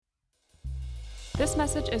This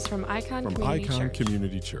message is from Icon Community Church.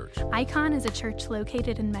 Community Church. Icon is a church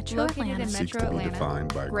located in Metro Atlanta. Seeks to be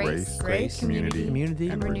defined by grace, community,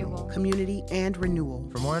 and renewal. Community and renewal.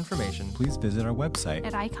 For more information, please visit our website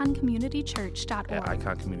at iconcommunitychurch.org. at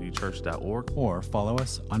iconcommunitychurch.org or follow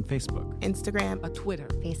us on Facebook, Instagram, Twitter.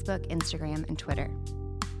 Facebook, Instagram, and Twitter.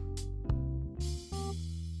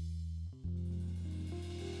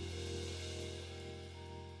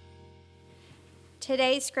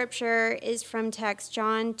 Today's scripture is from text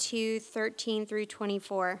John 2:13 through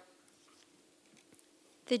 24.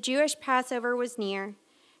 The Jewish Passover was near,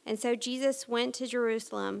 and so Jesus went to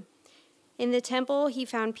Jerusalem. In the temple, he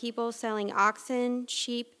found people selling oxen,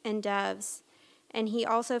 sheep, and doves, and he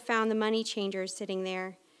also found the money changers sitting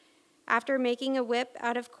there. After making a whip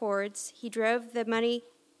out of cords, he drove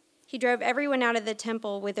everyone out of the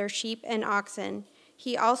temple with their sheep and oxen.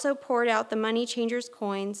 He also poured out the money changers'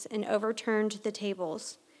 coins and overturned the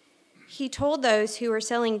tables. He told those who were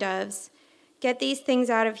selling doves, "Get these things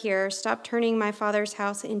out of here. Stop turning my Father's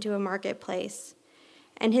house into a marketplace."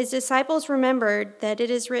 And his disciples remembered that it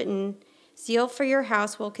is written, "Zeal for your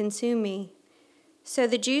house will consume me." So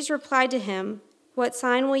the Jews replied to him, "What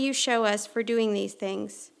sign will you show us for doing these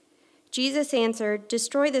things?" Jesus answered,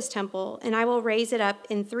 "Destroy this temple, and I will raise it up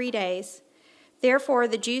in 3 days." Therefore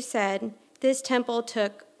the Jews said, "This temple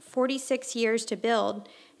took 46 years to build,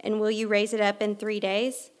 and will you raise it up in 3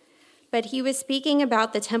 days?" But he was speaking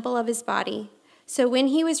about the temple of his body. So when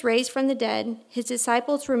he was raised from the dead, his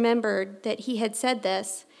disciples remembered that he had said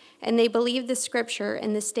this, and they believed the scripture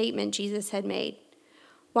and the statement Jesus had made.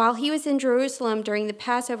 While he was in Jerusalem during the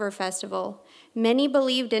Passover festival, many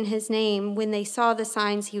believed in his name when they saw the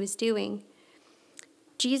signs he was doing.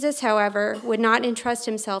 Jesus, however, would not entrust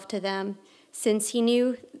himself to them, since he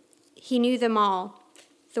knew them all.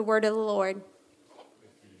 The word of the Lord. Thank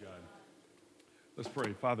you, God. Let's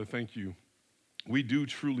pray. Father, thank you. We do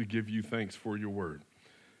truly give you thanks for your word.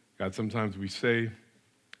 God, sometimes we say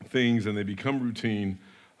things and they become routine,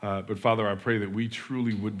 but Father, I pray that we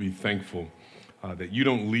truly would be thankful that you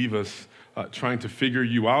don't leave us trying to figure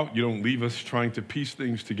you out. You don't leave us trying to piece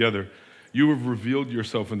things together. You have revealed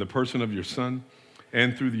yourself in the person of your Son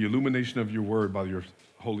and through the illumination of your word by your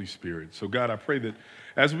Holy Spirit. So God, I pray that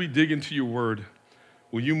as we dig into your word,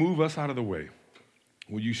 will you move us out of the way?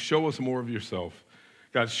 Will you show us more of yourself?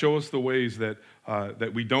 God, show us the ways that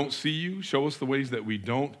we don't see you. Show us the ways that we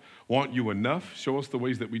don't want you enough. Show us the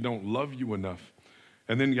ways that we don't love you enough.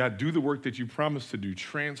 And then, God, do the work that you promised to do.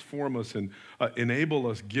 Transform us and enable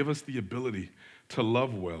us. Give us the ability to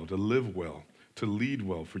love well, to live well, to lead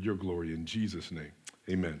well for your glory. In Jesus' name,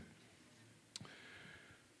 amen.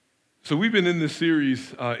 So we've been in this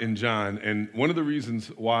series in John, and one of the reasons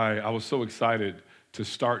why I was so excited to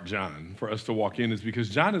start John, for us to walk in, is because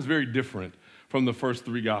John is very different from the first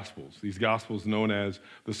 3 Gospels, these Gospels known as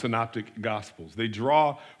the Synoptic Gospels. They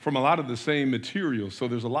draw from a lot of the same material, so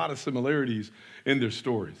there's a lot of similarities in their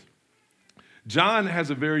stories. John has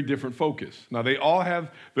a very different focus. Now, they all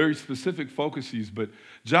have very specific focuses, but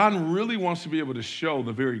John really wants to be able to show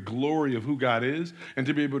the very glory of who God is and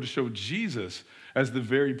to be able to show Jesus as the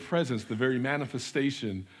very presence, the very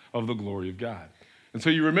manifestation of the glory of God. And so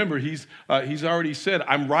you remember, he's already said,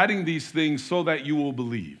 "I'm writing these things so that you will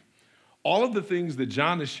believe." All of the things that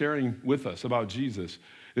John is sharing with us about Jesus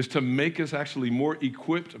is to make us actually more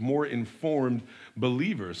equipped, more informed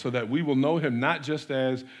believers so that we will know him not just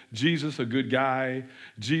as Jesus, a good guy,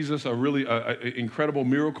 Jesus, a really incredible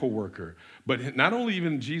miracle worker, but not only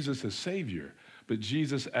even Jesus as Savior, but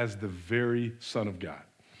Jesus as the very Son of God.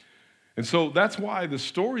 And so that's why the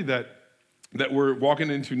story that we're walking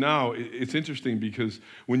into now, it's interesting because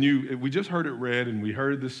we just heard it read and we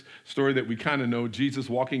heard this story that we kind of know, Jesus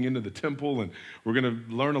walking into the temple, and we're going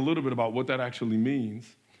to learn a little bit about what that actually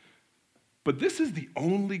means. But this is the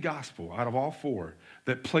only gospel out of all 4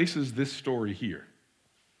 that places this story here.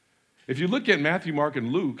 If you look at Matthew, Mark,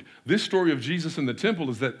 and Luke, this story of Jesus in the temple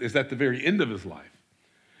is at the very end of his life.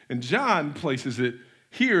 And John places it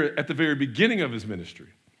here at the very beginning of his ministry.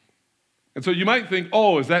 And so you might think,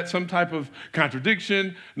 oh, is that some type of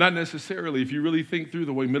contradiction? Not necessarily. If you really think through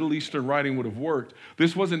the way Middle Eastern writing would have worked,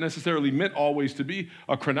 this wasn't necessarily meant always to be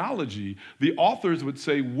a chronology. The authors would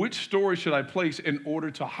say, which story should I place in order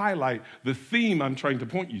to highlight the theme I'm trying to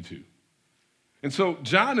point you to? And so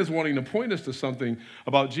John is wanting to point us to something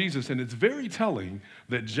about Jesus, and it's very telling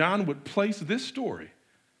that John would place this story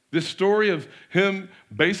of him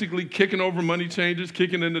basically kicking over money changers,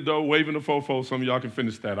 kicking in the dough, waving the fofo. Some of y'all can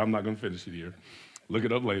finish that. I'm not going to finish it here. Look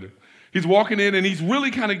it up later. He's walking in and he's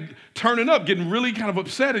really kind of turning up, getting really kind of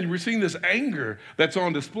upset, and we're seeing this anger that's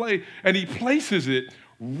on display, and he places it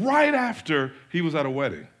right after he was at a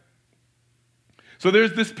wedding. So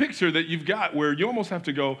there's this picture that you've got where you almost have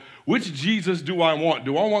to go, which Jesus do I want?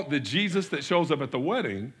 Do I want the Jesus that shows up at the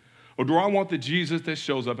wedding, or do I want the Jesus that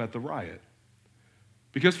shows up at the riot?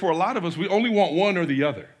 Because for a lot of us, we only want one or the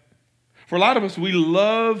other. For a lot of us, we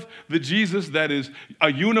love the Jesus that is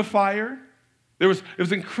a unifier. It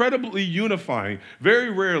was incredibly unifying. Very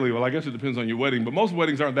rarely, well, I guess it depends on your wedding, but most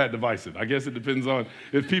weddings aren't that divisive. I guess it depends on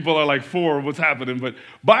if people are like for what's happening. But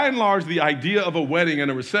by and large, the idea of a wedding and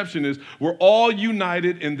a reception is we're all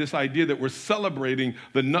united in this idea that we're celebrating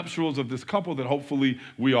the nuptials of this couple that hopefully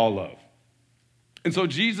we all love. And so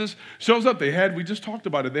Jesus shows up. We just talked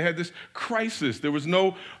about it. They had this crisis. There was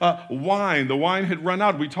no wine. The wine had run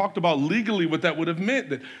out. We talked about legally what that would have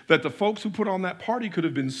meant, that the folks who put on that party could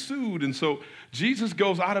have been sued. And so Jesus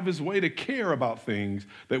goes out of his way to care about things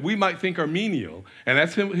that we might think are menial. And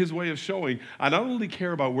that's his way of showing, I not only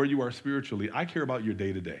care about where you are spiritually, I care about your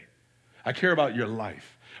day-to-day. I care about your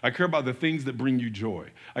life. I care about the things that bring you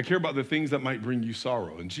joy. I care about the things that might bring you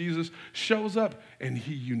sorrow. And Jesus shows up and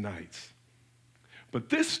he unites. But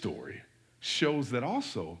this story shows that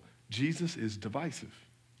also Jesus is divisive.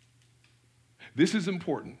 This is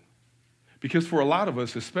important because for a lot of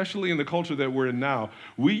us, especially in the culture that we're in now,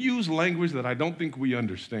 we use language that I don't think we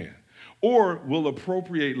understand. Or we'll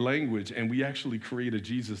appropriate language and we actually create a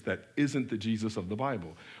Jesus that isn't the Jesus of the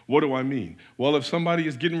Bible. What do I mean? Well, if somebody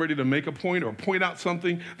is getting ready to make a point or point out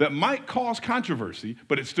something that might cause controversy,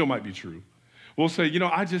 but it still might be true, we'll say,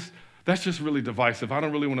 that's just really divisive. I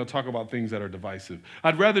don't really want to talk about things that are divisive.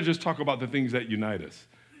 I'd rather just talk about the things that unite us.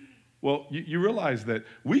 Well, you realize that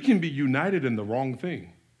we can be united in the wrong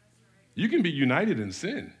thing. You can be united in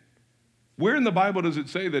sin. Where in the Bible does it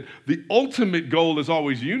say that the ultimate goal is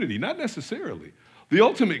always unity? Not necessarily. The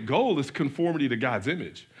ultimate goal is conformity to God's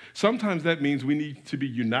image. Sometimes that means we need to be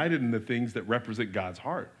united in the things that represent God's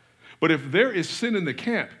heart. But if there is sin in the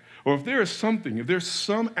camp, or if there's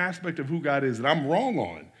some aspect of who God is that I'm wrong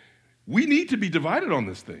on, we need to be divided on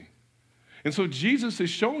this thing. And so Jesus is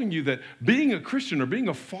showing you that being a Christian or being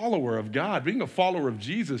a follower of God, being a follower of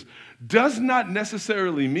Jesus, does not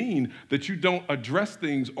necessarily mean that you don't address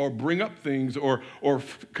things or bring up things or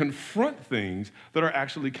confront things that are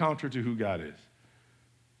actually counter to who God is.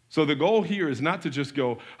 So the goal here is not to just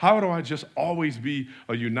go, how do I just always be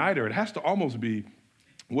a uniter? It has to almost be,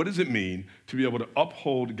 what does it mean to be able to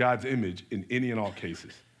uphold God's image in any and all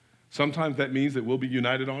cases? Sometimes that means that we'll be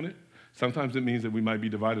united on it. Sometimes it means that we might be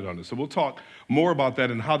divided on it. So we'll talk more about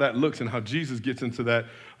that and how that looks and how Jesus gets into that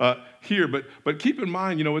here. But keep in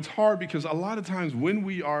mind, it's hard because a lot of times when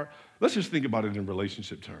we are, let's just think about it in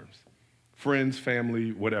relationship terms. Friends,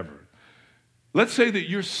 family, whatever. Let's say that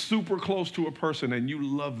you're super close to a person and you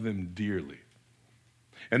love them dearly.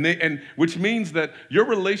 And which means that your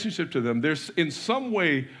relationship to them, there's in some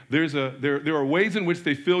way, there are ways in which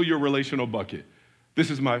they fill your relational bucket. This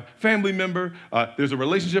is my family member. There's a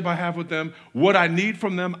relationship I have with them. What I need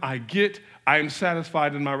from them, I get. I am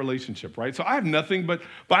satisfied in my relationship, right? So I have nothing but,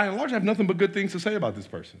 by and large, I have nothing but good things to say about this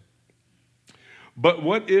person. But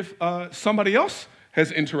what if somebody else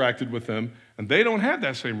has interacted with them and they don't have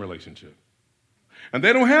that same relationship? And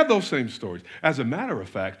they don't have those same stories. As a matter of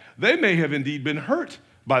fact, they may have indeed been hurt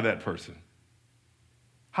by that person.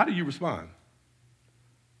 How do you respond?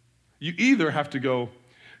 You either have to go,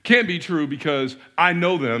 can't be true because I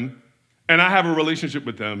know them and I have a relationship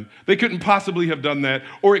with them. They couldn't possibly have done that,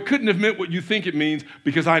 or it couldn't have meant what you think it means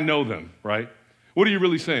because I know them, right? What are you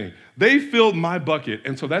really saying? They filled my bucket,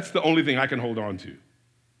 and so that's the only thing I can hold on to.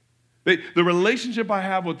 The relationship I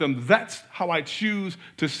have with them, that's how I choose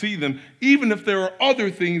to see them, even if there are other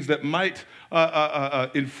things that might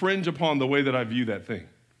infringe upon the way that I view that thing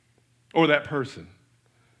or that person.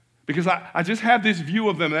 Because I just have this view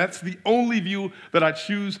of them. That's the only view that I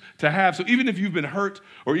choose to have. So even if you've been hurt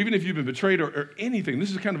or even if you've been betrayed or anything, this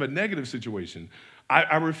is kind of a negative situation.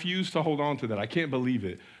 I refuse to hold on to that. I can't believe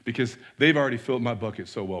it because they've already filled my bucket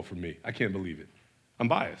so well for me. I can't believe it. I'm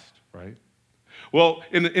biased, right? Well,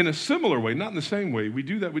 in a similar way, not in the same way, we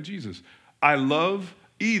do that with Jesus. I love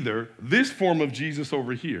either this form of Jesus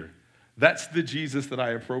over here. That's the Jesus that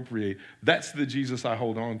I appropriate. That's the Jesus I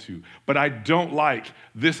hold on to. But I don't like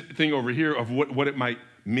this thing over here of what it might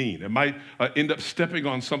mean. It might end up stepping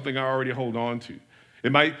on something I already hold on to.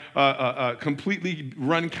 It might completely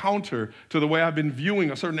run counter to the way I've been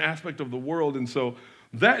viewing a certain aspect of the world. And so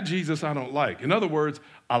that Jesus I don't like. In other words,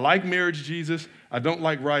 I like marriage Jesus. I don't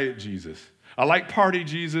like riot Jesus. I like party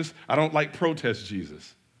Jesus. I don't like protest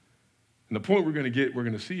Jesus. And the point we're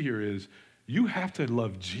going to see here is you have to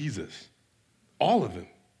love Jesus, all of them,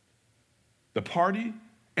 the party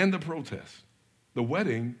and the protest, the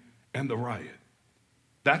wedding and the riot.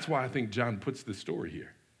 That's why I think John puts this story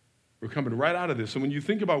here. We're coming right out of this. So when you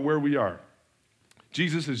think about where we are,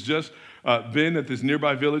 Jesus has just been at this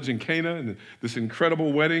nearby village in Cana and this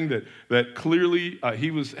incredible wedding that clearly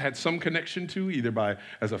he had some connection to, either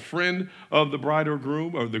as a friend of the bride or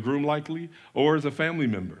the groom likely, or as a family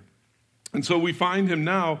member. And so we find him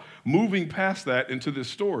now moving past that into this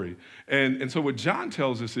story. And so what John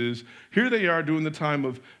tells us is, here they are during the time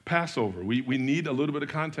of Passover. We need a little bit of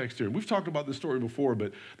context here. We've talked about this story before,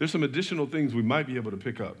 but there's some additional things we might be able to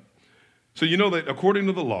pick up. So you know that according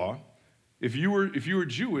to the law, if you were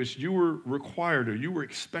Jewish, you were required or you were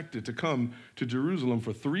expected to come to Jerusalem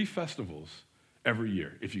for 3 festivals every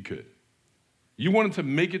year, if you could. You wanted to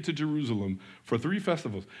make it to Jerusalem for 3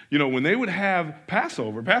 festivals. You know, when they would have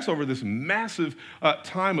Passover, this massive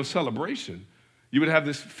time of celebration, you would have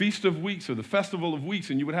this Feast of Weeks or the Festival of Weeks,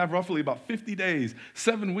 and you would have roughly about 50 days,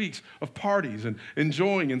 7 weeks of parties and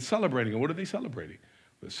enjoying and celebrating. And what are they celebrating?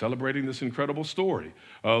 They're celebrating this incredible story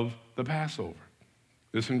of the Passover.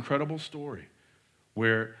 This incredible story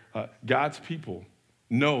where God's people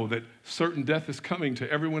know that certain death is coming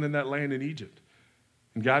to everyone in that land in Egypt.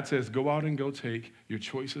 And God says, go out and go take your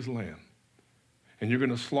choicest lamb. And you're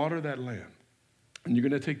going to slaughter that lamb. And you're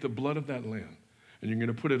going to take the blood of that lamb. And you're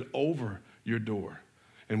going to put it over your door.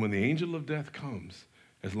 And when the angel of death comes,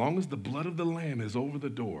 as long as the blood of the lamb is over the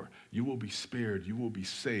door, you will be spared, you will be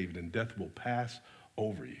saved, and death will pass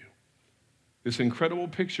over you. This incredible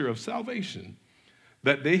picture of salvation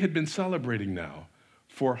that they had been celebrating now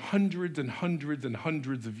for hundreds and hundreds and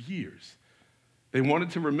hundreds of years. They wanted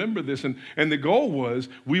to remember this, and the goal was,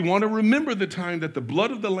 we want to remember the time that the blood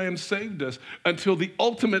of the Lamb saved us until the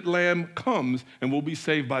ultimate Lamb comes and we'll be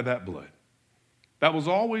saved by that blood. That was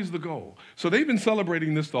always the goal. So they've been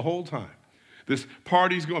celebrating this the whole time. This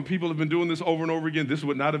party's going, people have been doing this over and over again. This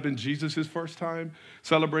would not have been Jesus' first time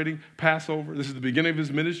celebrating Passover. This is the beginning of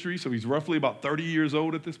his ministry, so he's roughly about 30 years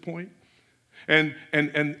old at this point. And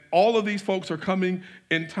all of these folks are coming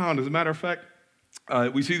in town. As a matter of fact,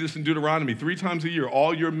 we see this in Deuteronomy. 3 times a year,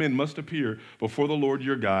 all your men must appear before the Lord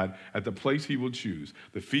your God at the place he will choose,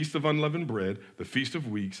 the Feast of Unleavened Bread, the Feast of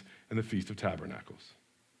Weeks, and the Feast of Tabernacles.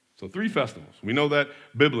 So 3 festivals. We know that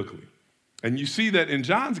biblically. And you see that in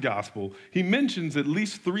John's gospel, he mentions at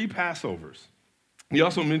least 3 Passovers. He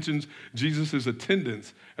also mentions Jesus'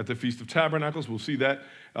 attendance at the Feast of Tabernacles. We'll see that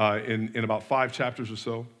in about 5 chapters or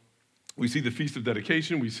so. We see the Feast of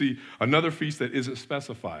Dedication. We see another feast that isn't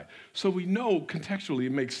specified. So we know contextually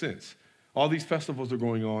it makes sense. All these festivals are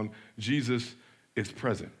going on. Jesus is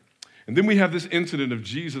present. And then we have this incident of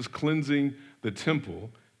Jesus cleansing the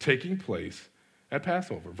temple taking place at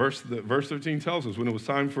Passover. Verse 13 tells us when it was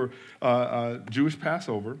time for Jewish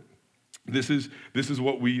Passover, this is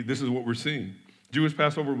what we're seeing. Jewish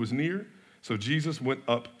Passover was near, so Jesus went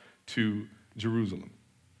up to Jerusalem.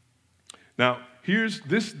 Now, here's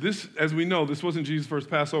this, as we know, this wasn't Jesus' first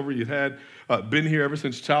Passover. He had been here ever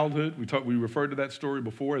since childhood. We referred to that story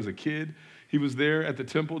before. As a kid, he was there at the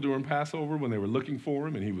temple during Passover when they were looking for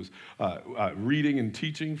him, and he was reading and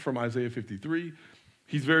teaching from Isaiah 53.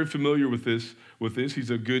 He's very familiar with this. He's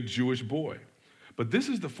a good Jewish boy. But this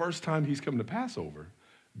is the first time he's come to Passover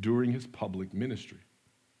during his public ministry.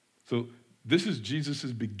 So this is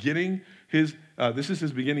Jesus' beginning, this is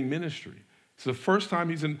his beginning ministry. It's the first time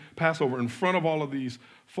he's in Passover in front of all of these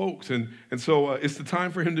folks. And so it's the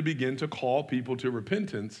time for him to begin to call people to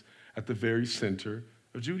repentance at the very center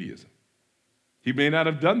of Judaism. He may not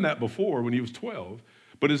have done that before when he was 12,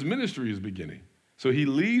 but his ministry is beginning. So he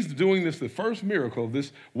leaves doing this, the first miracle of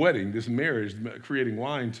this wedding, this marriage, creating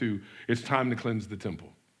wine, to it's time to cleanse the temple.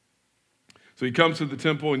 So he comes to the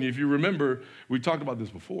temple, and if you remember, we talked about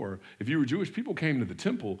this before, if you were Jewish, people came to the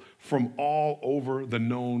temple from all over the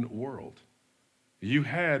known world. You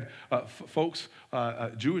had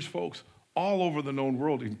Jewish folks all over the known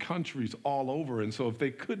world in countries all over. And so if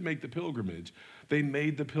they could make the pilgrimage, they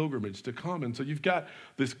made the pilgrimage to come. And so you've got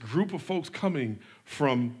this group of folks coming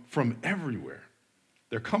from everywhere.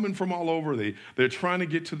 They're coming from all over. They're trying to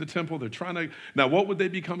get to the temple. Now what would they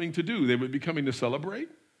be coming to do? They would be coming to celebrate,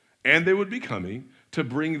 and they would be coming to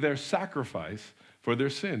bring their sacrifice for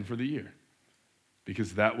their sin for the year.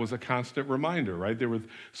 Because that was a constant reminder, right? There were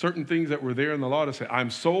certain things that were there in the law to say,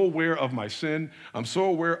 I'm so aware of my sin. I'm so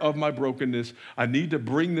aware of my brokenness. I need to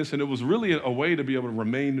bring this. And it was really a way to be able to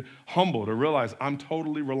remain humble, to realize I'm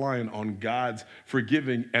totally reliant on God's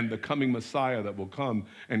forgiving and the coming Messiah that will come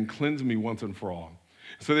and cleanse me once and for all.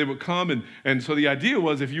 So they would come, and so the idea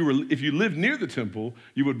was if you lived near the temple,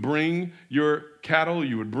 you would bring your cattle,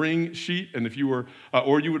 you would bring sheep, and if you were,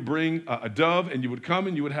 or you would bring a dove, and you would come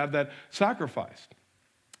and you would have that sacrificed.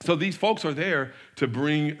 So these folks are there to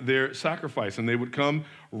bring their sacrifice, and they would come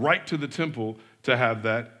right to the temple to have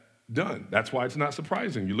that done. That's why it's not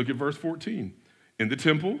surprising. You look at verse 14. In the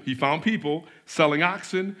temple, he found people selling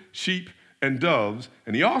oxen, sheep, and doves,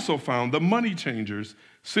 and he also found the money changers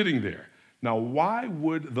sitting there. Now, why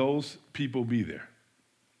would those people be there?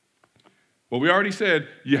 Well, we already said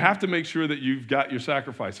you have to make sure that you've got your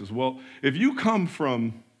sacrifices. Well, if you come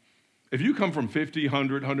from 50,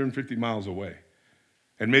 100, 150 miles away,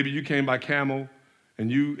 and maybe you came by camel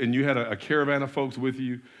and you had a caravan of folks with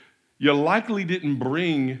you, you likely didn't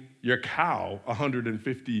bring your cow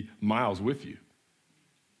 150 miles with you.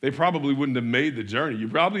 They probably wouldn't have made the journey. You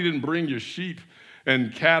probably didn't bring your sheep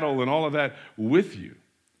and cattle and all of that with you.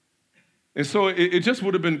 And so it just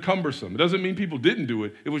would have been cumbersome. It doesn't mean people didn't do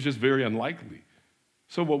it. It was just very unlikely.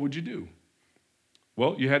 So what would you do?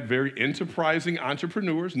 Well, you had very enterprising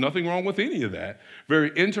entrepreneurs. Nothing wrong with any of that.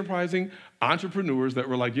 Very enterprising entrepreneurs that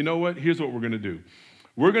were like, you know what? Here's what we're going to do.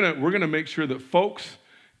 We're going to make sure that folks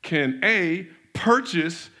can, A,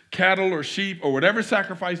 purchase cattle or sheep or whatever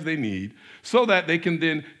sacrifice they need so that they can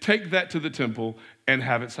then take that to the temple and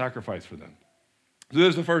have it sacrificed for them. So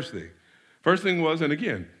there's the first thing. First thing was, and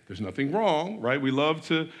again, there's nothing wrong, right? We love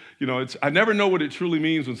to, I never know what it truly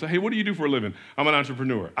means when say, hey, what do you do for a living? I'm an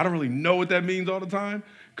entrepreneur. I don't really know what that means all the time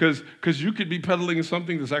because you could be peddling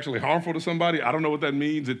something that's actually harmful to somebody. I don't know what that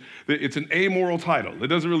means. It's an amoral title. It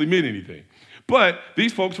doesn't really mean anything. But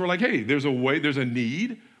these folks were like, hey, there's a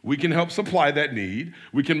need. We can help supply that need.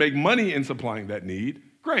 We can make money in supplying that need.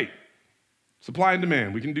 Great. Supply and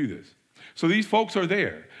demand. We can do this. So these folks are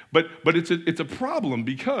there. But it's a problem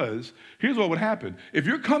because here's what would happen. If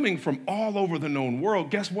you're coming from all over the known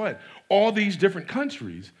world, guess what? All these different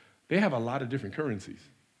countries, they have a lot of different currencies.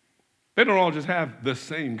 They don't all just have the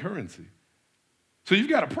same currency. So you've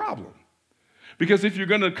got a problem. Because if you're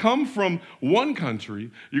going to come from one country,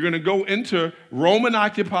 you're going to go into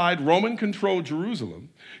Roman-occupied, Roman-controlled Jerusalem,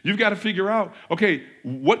 you've got to figure out, okay,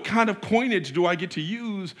 what kind of coinage do I get to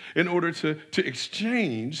use in order to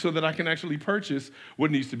exchange so that I can actually purchase what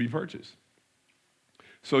needs to be purchased?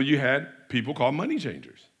 So you had people called money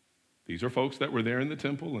changers. These are folks that were there in the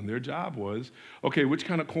temple, and their job was, okay, which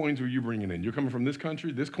kind of coins were you bringing in? You're coming from this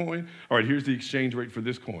country, this coin? All right, here's the exchange rate for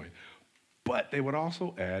this coin. But they would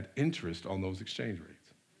also add interest on those exchange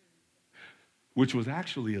rates, which was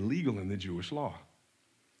actually illegal in the Jewish law.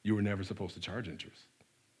 You were never supposed to charge interest,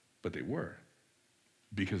 but they were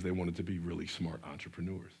because they wanted to be really smart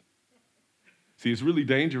entrepreneurs. See, it's really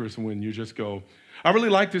dangerous when you just go, I really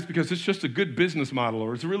like this because it's just a good business model,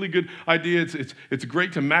 or it's a really good idea. It's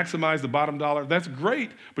great to maximize the bottom dollar. That's great,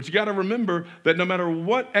 but you got to remember that no matter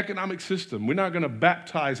what economic system, we're not going to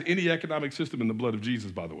baptize any economic system in the blood of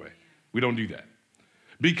Jesus, by the way. We don't do that.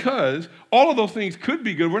 Because all of those things could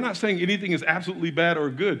be good. We're not saying anything is absolutely bad or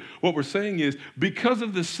good. What we're saying is because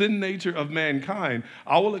of the sin nature of mankind,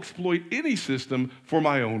 I will exploit any system for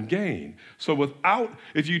my own gain. So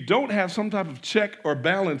if you don't have some type of check or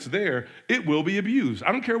balance there, it will be abused.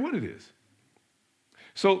 I don't care what it is.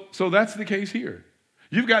 So that's the case here.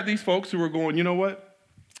 You've got these folks who are going, you know what?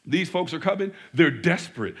 These folks are coming. They're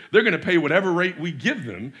desperate. They're going to pay whatever rate we give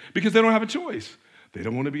them because they don't have a choice. They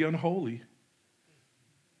don't want to be unholy.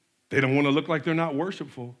 They don't want to look like they're not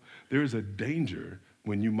worshipful. There's a danger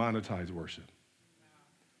when you monetize worship.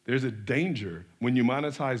 There's a danger when you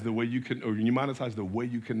monetize the way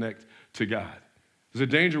you connect to God. There's a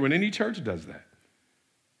danger when any church does that.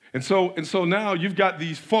 And so now you've got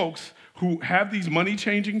these folks who have these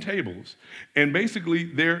money-changing tables, and basically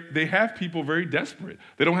they have people very desperate.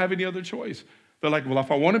 They don't have any other choice. They're like, well, if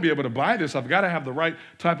I want to be able to buy this, I've got to have the right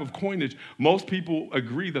type of coinage. Most people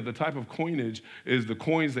agree that the type of coinage is the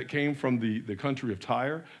coins that came from the country of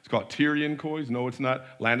Tyre. It's called Tyrian coins. No, it's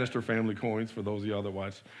not Lannister family coins, for those of y'all that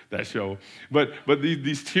watch that show. But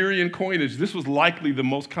these Tyrian coinage, this was likely the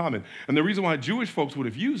most common. And the reason why Jewish folks would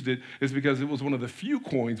have used it is because it was one of the few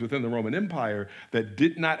coins within the Roman Empire that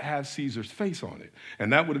did not have Caesar's face on it.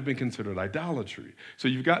 And that would have been considered idolatry. So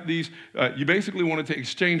you've got these, you basically wanted to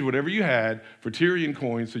exchange whatever you had for Tyrian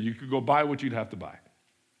coins so you could go buy what you'd have to buy.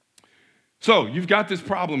 So you've got this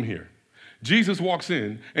problem here. Jesus walks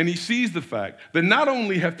in and he sees the fact that not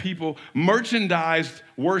only have people merchandised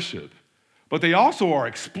worship, but they also are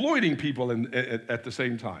exploiting people at the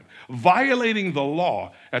same time, violating the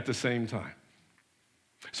law at the same time.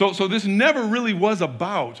 So this never really was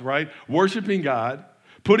about, right, worshiping God,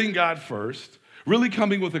 putting God first, really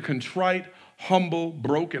coming with a contrite, humble,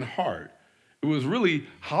 broken heart. It was really,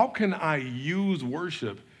 how can I use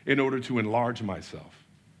worship in order to enlarge myself?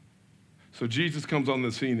 So Jesus comes on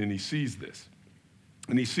the scene and he sees this.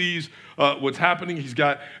 And he sees what's happening.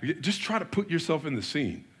 Just try to put yourself in the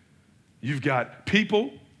scene. You've got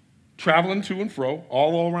people traveling to and fro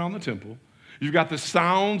all around the temple. You've got the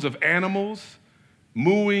sounds of animals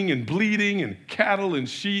mooing and bleating and cattle and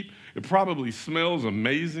sheep. It probably smells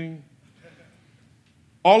amazing.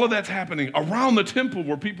 All of that's happening around the temple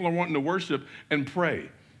where people are wanting to worship and pray.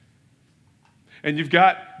 And you've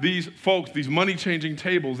got these folks, these money-changing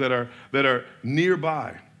tables that are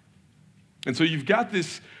nearby. And so you've got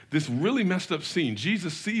this really messed up scene.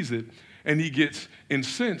 Jesus sees it, and he gets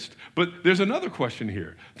incensed. But there's another question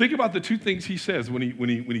here. Think about the two things he says when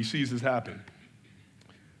he sees this happen.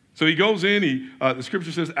 So he goes in, the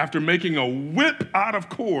scripture says, after making a whip out of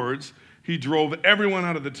cords, he drove everyone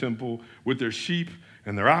out of the temple with their sheep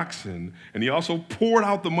and their oxen, and he also poured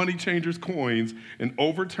out the money changers' coins and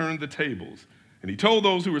overturned the tables. And he told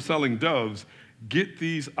those who were selling doves, get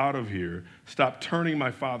these out of here. Stop turning my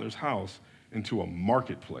father's house into a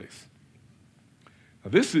marketplace. Now,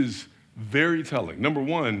 this is very telling. Number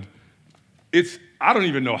one, I don't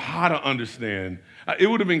even know how to understand. It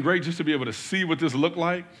would have been great just to be able to see what this looked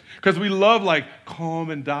like, because we love like calm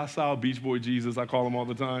and docile Beach Boy Jesus, I call him all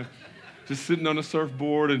the time. Just sitting on a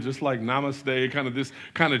surfboard and just like namaste, kind of this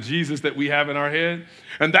kind of Jesus that we have in our head.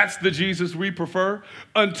 And that's the Jesus we prefer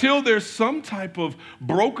until there's some type of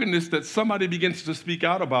brokenness that somebody begins to speak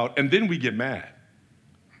out about, and then we get mad.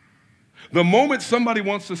 The moment somebody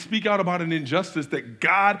wants to speak out about an injustice that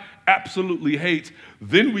God absolutely hates,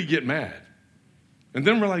 then we get mad. And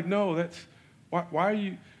then we're like, no, why are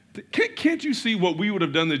you, can't you see what we would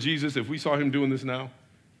have done to Jesus if we saw him doing this now?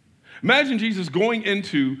 Imagine Jesus going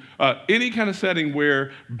into any kind of setting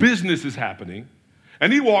where business is happening,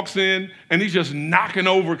 and he walks in and he's just knocking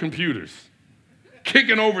over computers,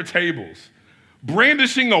 kicking over tables,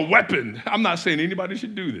 brandishing a weapon. I'm not saying anybody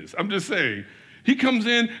should do this. I'm just saying he comes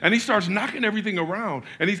in and he starts knocking everything around,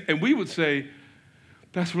 and we would say,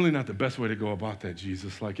 that's really not the best way to go about that,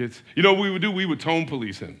 Jesus. Like what we would do, we would tone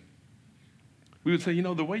police him. We would say,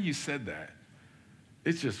 the way you said that,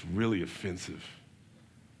 it's just really offensive.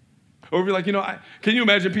 Or we'd be like, can you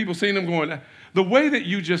imagine people seeing them going, the way that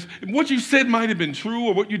what you said might have been true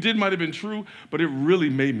or what you did might have been true, but it really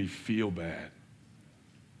made me feel bad.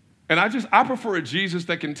 And I prefer a Jesus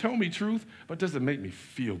that can tell me truth, but doesn't make me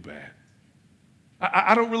feel bad.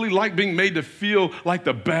 I don't really like being made to feel like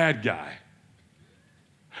the bad guy.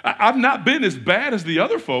 I've not been as bad as the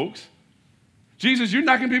other folks. Jesus, you're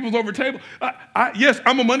knocking people over the table. Yes,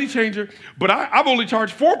 I'm a money changer, but I've only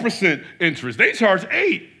charged 4% interest. They charge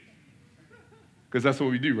 8%. Because that's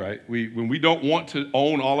what we do, right? When we don't want to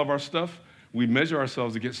own all of our stuff, we measure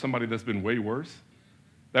ourselves against somebody that's been way worse.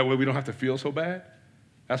 That way we don't have to feel so bad.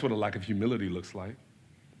 That's what a lack of humility looks like.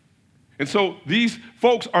 And so these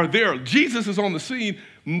folks are there. Jesus is on the scene.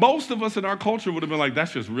 Most of us in our culture would have been like,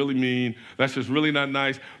 that's just really mean. That's just really not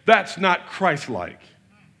nice. That's not Christ-like.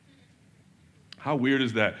 How weird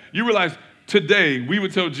is that? You realize today we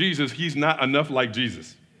would tell Jesus he's not enough like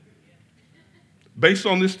Jesus. Based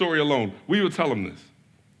on this story alone, we would tell him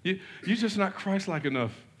this. You're just not Christ-like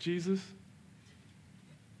enough, Jesus.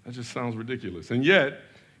 That just sounds ridiculous. And yet,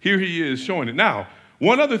 here he is showing it. Now,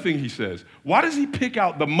 one other thing he says, why does he pick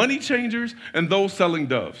out the money changers and those selling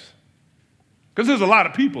doves? Because there's a lot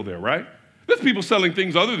of people there, right? There's people selling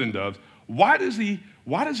things other than doves. Why does he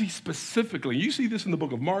specifically, you see this in the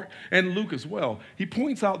book of Mark and Luke as well, he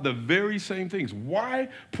points out the very same things. Why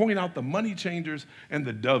point out the money changers and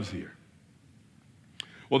the doves here?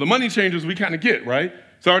 Well, the money changers we kind of get, right?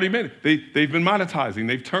 It's already been, they've been monetizing.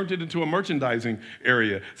 They've turned it into a merchandising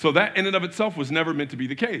area. So that in and of itself was never meant to be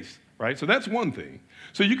the case, right? So that's one thing.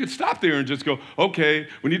 So you could stop there and just go, okay,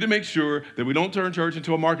 we need to make sure that we don't turn church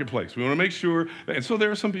into a marketplace. We want to make sure that, and so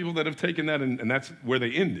there are some people that have taken that and that's where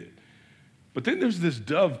they end it. But then there's this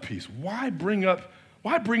dove piece. Why bring up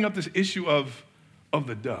this issue of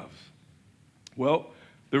the doves? Well,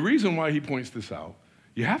 the reason why he points this out,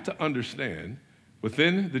 you have to understand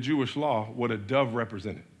within the Jewish law what a dove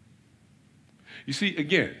represented. You see,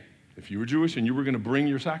 again, if you were Jewish and you were going to bring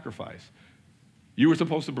your sacrifice, you were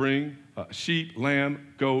supposed to bring a sheep,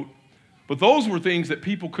 lamb, goat, but those were things that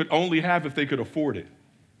people could only have if they could afford it.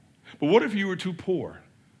 But what if you were too poor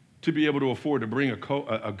to be able to afford to bring a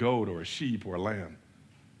goat or a sheep or a lamb?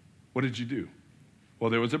 What did you do?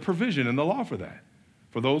 Well, there was a provision in the law for that.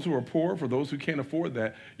 For those who are poor, for those who can't afford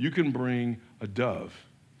that, you can bring a dove.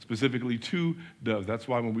 Specifically 2 doves. That's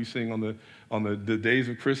why when we sing on the days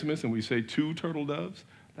of Christmas and we say 2 turtle doves,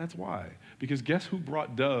 that's why. Because guess who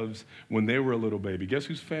brought doves when they were a little baby? Guess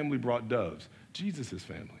whose family brought doves? Jesus'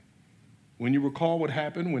 family. When you recall what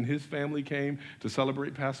happened when his family came to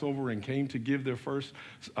celebrate Passover and came to give their first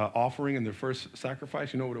offering and their first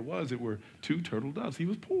sacrifice, you know what it was? It were 2 turtle doves. He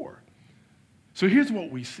was poor. So here's what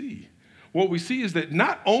we see. what we see is that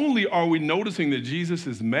not only are we noticing that Jesus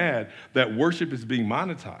is mad that worship is being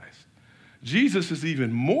monetized, Jesus is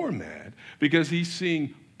even more mad because he's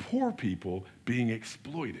seeing poor people being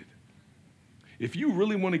exploited. If you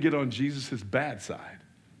really want to get on Jesus' bad side,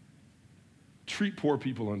 treat poor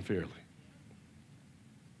people unfairly.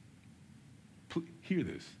 Hear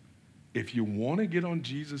this. If you want to get on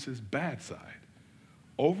Jesus' bad side,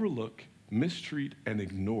 overlook, mistreat, and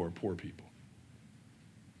ignore poor people.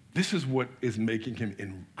 This is what is making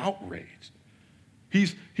him outraged.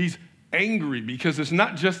 He's angry because it's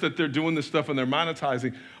not just that they're doing this stuff and they're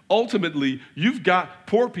monetizing. Ultimately, you've got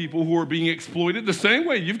poor people who are being exploited the same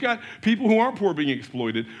way. You've got people who aren't poor being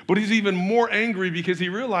exploited, but he's even more angry because he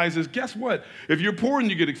realizes, guess what? If you're poor and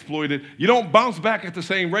you get exploited, you don't bounce back at the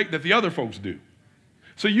same rate that the other folks do.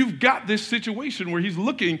 So you've got this situation where he's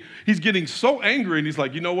getting so angry and he's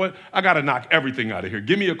like, you know what? I got to knock everything out of here.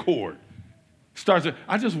 Give me a cord.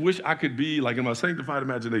 I just wish I could be like in my sanctified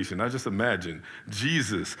imagination. I just imagine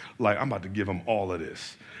Jesus, like I'm about to give them all of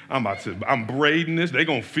this. I'm braiding this. They're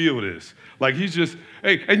going to feel this. Like he's just,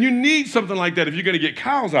 hey, and you need something like that if you're going to get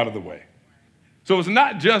cows out of the way. So it's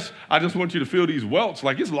not just, I just want you to feel these welts.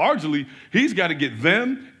 Like it's largely, he's got to get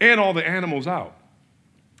them and all the animals out.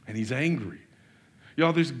 And he's angry.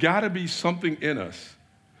 Y'all, there's got to be something in us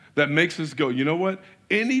that makes us go, you know what?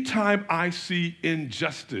 Anytime I see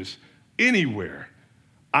injustice anywhere,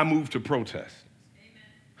 I move to protest.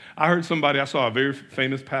 Amen. I saw a very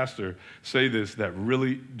famous pastor say this that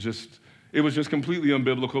really it was just completely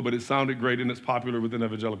unbiblical, but it sounded great and it's popular within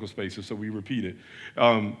evangelical spaces, so we repeat it.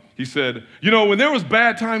 He said, you know, when there was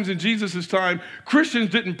bad times in Jesus' time, Christians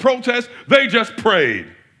didn't protest, they just prayed.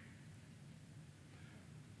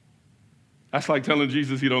 That's like telling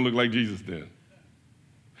Jesus he don't look like Jesus then.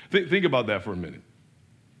 Think about that for a minute.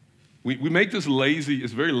 We make this lazy,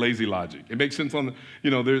 it's very lazy logic. It makes sense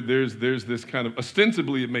there's this kind of,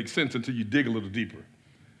 ostensibly it makes sense until you dig a little deeper.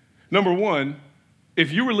 Number one,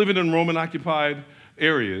 if you were living in Roman-occupied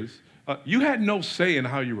areas, you had no say in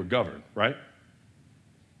how you were governed, right?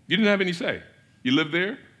 You didn't have any say. You lived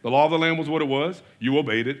there, the law of the land was what it was, you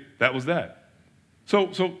obeyed it, that was that.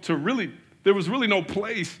 So there was really no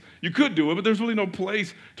place, you could do it, but there's really no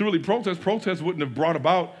place to really protest. Protest wouldn't have brought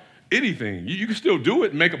about anything. You could still do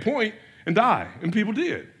it and make a point and die, and people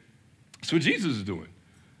did. That's what Jesus is doing.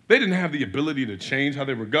 They didn't have the ability to change how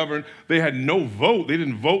they were governed. They had no vote. They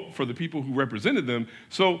didn't vote for the people who represented them.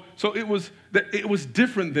 So it was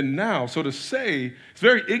different than now. So to say, it's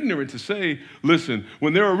very ignorant to say, listen,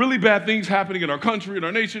 when there are really bad things happening in our country, in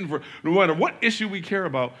our nation, for no matter what issue we care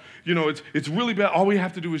about, it's really bad. All we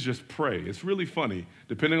have to do is just pray. It's really funny,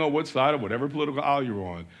 depending on what side of whatever political aisle you're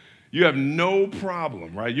on. You have no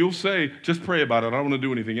problem, right? You'll say, just pray about it. I don't want to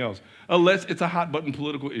do anything else. Unless it's a hot button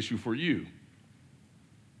political issue for you.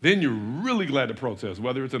 Then you're really glad to protest,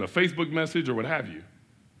 whether it's in a Facebook message or what have you.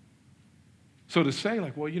 So to say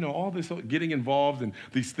like, well, all this getting involved in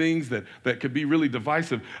these things that could be really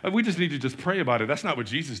divisive, we just need to just pray about it. That's not what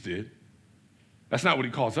Jesus did. That's not what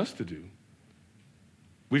he calls us to do.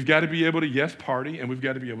 We've got to be able to, yes, party, and we've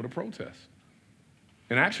got to be able to protest.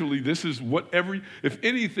 And actually, this is if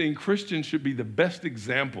anything, Christians should be the best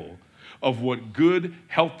example of what good,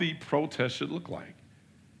 healthy protest should look like.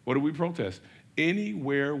 What do we protest?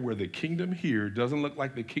 Anywhere where the kingdom here doesn't look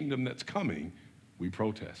like the kingdom that's coming, we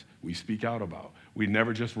protest. We speak out about. We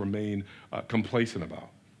never just remain complacent about.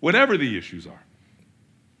 Whatever the issues are,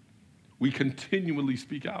 we continually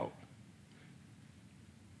speak out.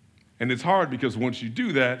 And it's hard because once you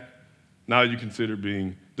do that, now you consider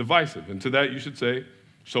being divisive. And to that you should say,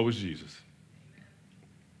 so is Jesus.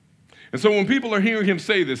 And so when people are hearing him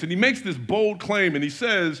say this, and he makes this bold claim, and he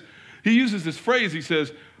uses this phrase, he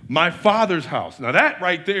says, my Father's house. Now that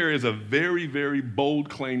right there is a very, very bold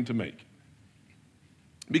claim to make.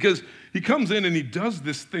 Because he comes in and he does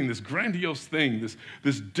this thing, this grandiose thing,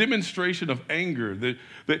 this demonstration of anger,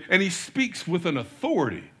 and he speaks with an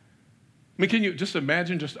authority. I mean, can you just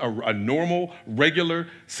imagine just a normal, regular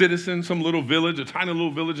citizen, some little village, a tiny little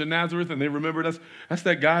village in Nazareth, and they remember that's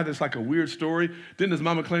that guy that's like a weird story. Didn't his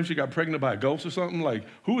mama claim she got pregnant by a ghost or something? Like,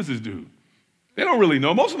 who is this dude? They don't really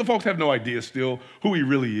know. Most of the folks have no idea still who he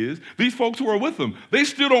really is. These folks who are with him, they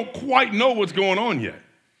still don't quite know what's going on yet.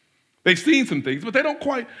 They've seen some things, but they don't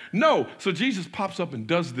quite know. So Jesus pops up and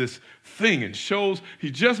does this thing and shows he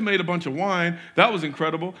just made a bunch of wine. That was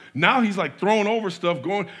incredible. Now he's like throwing over stuff,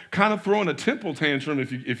 kind of throwing a temple tantrum,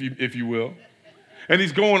 if you will. And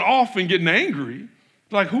he's going off and getting angry.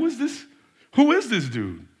 Like, who is this? Who is this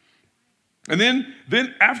dude? And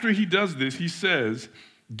then after he does this, he says,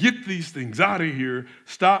 get these things out of here.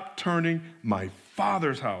 Stop turning my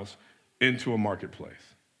Father's house into a marketplace.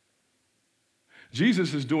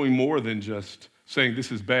 Jesus is doing more than just saying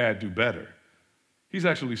this is bad, do better. He's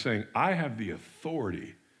actually saying, I have the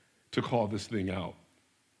authority to call this thing out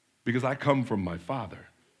because I come from my Father.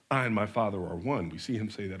 I and my Father are one. We see him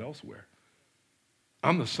say that elsewhere.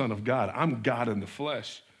 I'm the Son of God. I'm God in the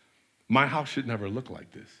flesh. My house should never look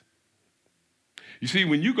like this. You see,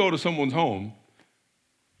 when you go to someone's home,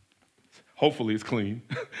 hopefully it's clean.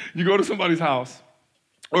 You go to somebody's house,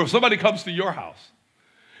 or if somebody comes to your house,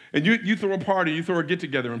 and you throw a party, you throw a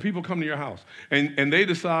get-together, and people come to your house, and they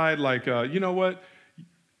decide, like, you know what?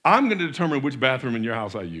 I'm going to determine which bathroom in your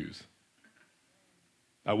house I use.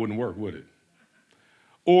 That wouldn't work, would it?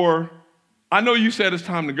 Or, I know you said it's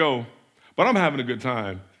time to go, but I'm having a good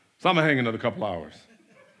time, so I'm going to hang another couple hours.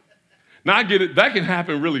 Now, I get it. That can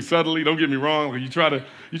happen really subtly. Don't get me wrong. Like you try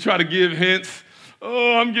to give hints.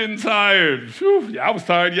 Oh, I'm getting tired. Whew, yeah, I was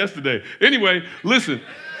tired yesterday. Anyway, listen.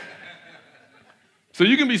 So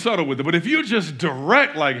you can be subtle with it, but if you're just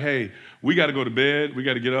direct, like, hey, we got to go to bed. We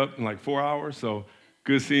got to get up in like 4 hours, so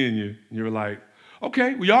good seeing you. And you're like,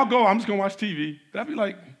 okay, well, y'all go. I'm just going to watch TV. That'd be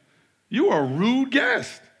like, you are a rude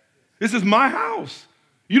guest. This is my house.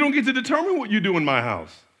 You don't get to determine what you do in my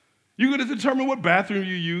house. You get to determine what bathroom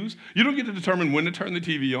you use. You don't get to determine when to turn the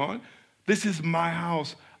TV on. This is my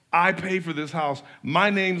house. I pay for this house. My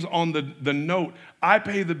name's on the note. I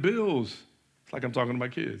pay the bills. It's like I'm talking to my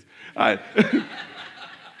kids.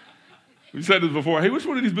 We said this before. Hey, which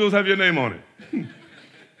one of these bills have your name on it?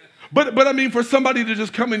 But I mean, for somebody to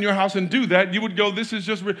just come in your house and do that, you would go, this is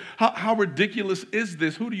just, how ridiculous is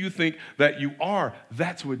this? Who do you think that you are?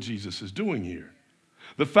 That's what Jesus is doing here.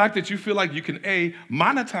 The fact that you feel like you can, A,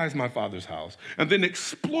 monetize my Father's house and then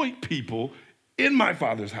exploit people in my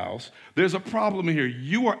Father's house, there's a problem here.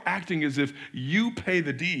 You are acting as if you pay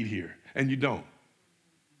the deed here, and you don't.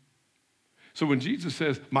 So when Jesus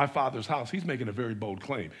says, my Father's house, he's making a very bold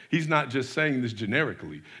claim. He's not just saying this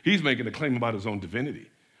generically. He's making a claim about his own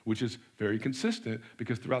divinity, which is very consistent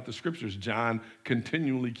because throughout the scriptures, John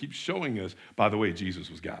continually keeps showing us, by the way,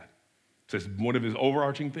 Jesus was God. It's one of his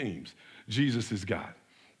overarching themes. Jesus is God.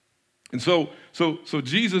 And so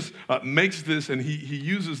Jesus makes this, and he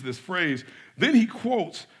uses this phrase. Then he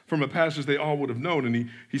quotes from a passage they all would have known, and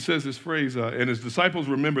he says this phrase, and his disciples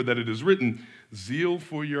remember that it is written, zeal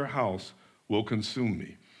for your house will consume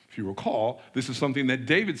me. If you recall, this is something that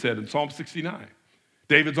David said in Psalm 69.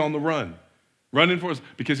 David's on the run. Running for us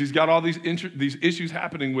because he's got all these issues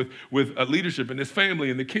happening with leadership and his family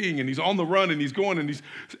and the king, and he's on the run and he's going and he's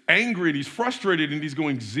angry and he's frustrated and he's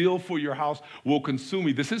going, zeal for your house will consume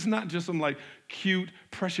me. This is not just some like cute,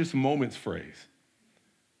 precious moments phrase.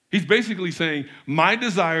 He's basically saying, my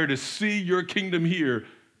desire to see your kingdom here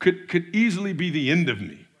could easily be the end of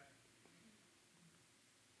me.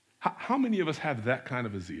 How many of us have that kind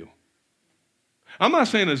of a zeal? I'm not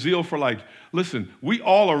saying a zeal for like, listen, we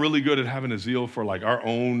all are really good at having a zeal for like our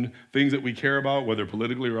own things that we care about, whether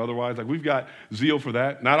politically or otherwise. Like we've got zeal for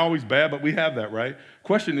that. Not always bad, but we have that, right?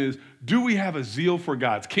 Question is, do we have a zeal for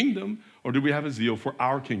God's kingdom or do we have a zeal for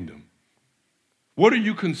our kingdom? What are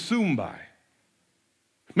you consumed by?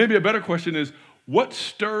 Maybe a better question is, what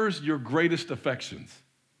stirs your greatest affections?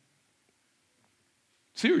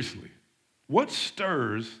 Seriously, what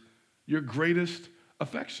stirs your greatest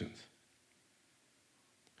affections?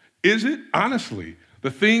 Is it, honestly,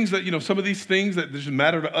 the things that, some of these things that just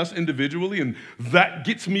matter to us individually, and that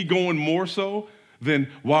gets me going more so than,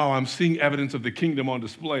 wow, I'm seeing evidence of the kingdom on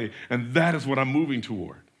display, and that is what I'm moving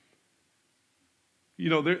toward?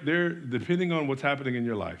 They're depending on what's happening in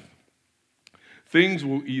your life, things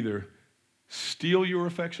will either steal your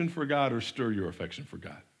affection for God or stir your affection for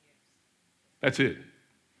God. That's it.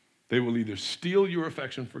 They will either steal your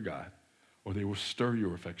affection for God or they will stir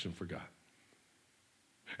your affection for God.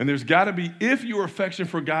 And there's got to be, if your affection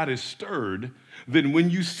for God is stirred, then when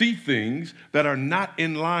you see things that are not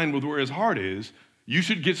in line with where his heart is, you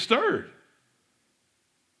should get stirred.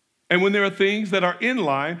 And when there are things that are in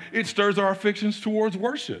line, it stirs our affections towards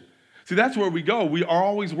worship. See, that's where we go. We are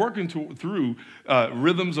always working through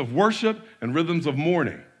rhythms of worship and rhythms of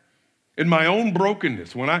mourning. In my own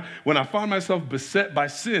brokenness, when I find myself beset by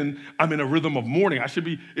sin, I'm in a rhythm of mourning.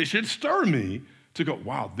 It should stir me to go,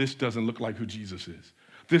 wow, this doesn't look like who Jesus is.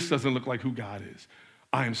 This doesn't look like who God is.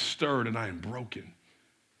 I am stirred and I am broken.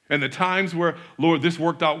 And the times where, Lord, this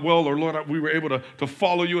worked out well, or Lord, we were able to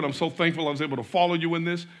follow you, and I'm so thankful I was able to follow you in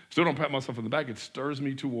this. Still don't pat myself on the back. It stirs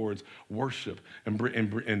me towards worship and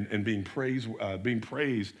being praised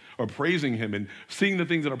or praising him and seeing the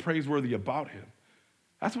things that are praiseworthy about him.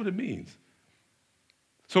 That's what it means.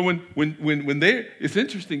 So when it's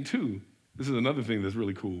interesting too, this is another thing that's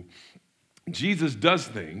really cool. Jesus does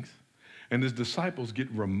things, and his disciples get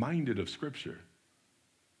reminded of Scripture.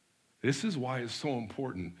 This is why it's so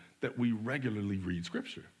important that we regularly read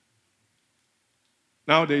Scripture.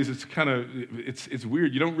 Nowadays, it's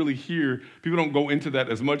weird. You don't really hear, people don't go into that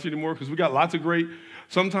as much anymore because we got lots of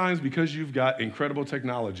sometimes because you've got incredible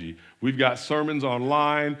technology, we've got sermons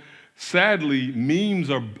online. Sadly, memes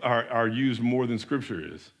are used more than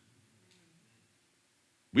Scripture is.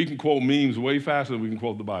 We can quote memes way faster than we can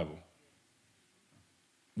quote the Bible.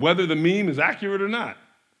 Whether the meme is accurate or not,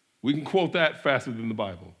 we can quote that faster than the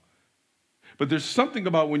Bible. But there's something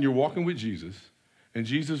about when you're walking with Jesus and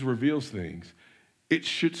Jesus reveals things, it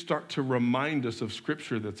should start to remind us of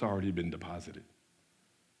Scripture that's already been deposited.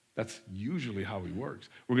 That's usually how he works.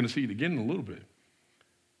 We're going to see it again in a little bit.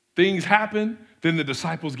 Things happen, then the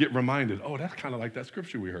disciples get reminded, oh, that's kind of like that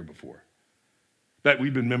Scripture we heard before that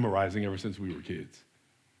we've been memorizing ever since we were kids.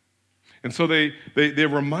 And so they're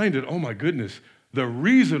reminded, oh my goodness, the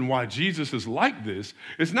reason why Jesus is like this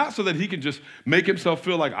is not so that he can just make himself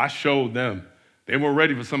feel like I showed them. They weren't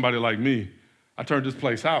ready for somebody like me. I turned this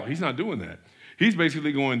place out. He's not doing that. He's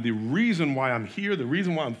basically going, the reason why I'm here, the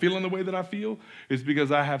reason why I'm feeling the way that I feel is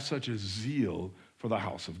because I have such a zeal for the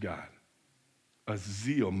house of God. A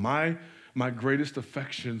zeal. My greatest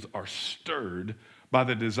affections are stirred by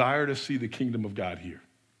the desire to see the kingdom of God here.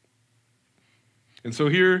 And so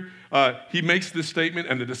here he makes this statement,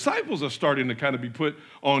 and the disciples are starting to kind of be put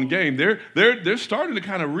on game. They're starting to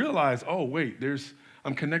kind of realize, oh wait,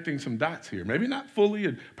 I'm connecting some dots here. Maybe not fully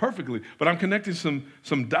and perfectly, but I'm connecting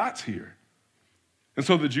some dots here. And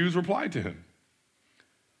so the Jews replied to him,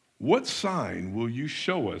 "What sign will you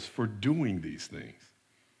show us for doing these things?"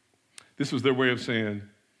 This was their way of saying,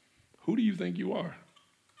 who do you think you are?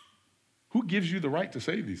 Who gives you the right to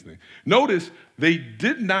say these things? Notice they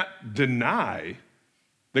did not deny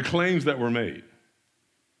the claims that were made.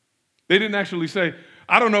 They didn't actually say,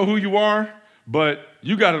 I don't know who you are, but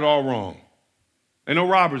you got it all wrong. Ain't no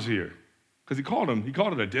robbers here. Because he called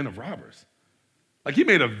it a den of robbers. Like he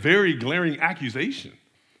made a very glaring accusation.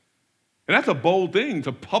 And that's a bold thing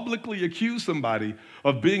to publicly accuse somebody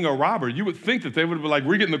of being a robber. You would think that they would be like,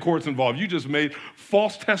 we're getting the courts involved. You just made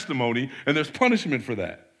false testimony and there's punishment for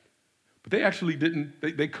that. But they actually didn't,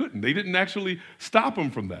 they couldn't. They didn't actually stop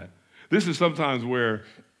them from that. This is sometimes where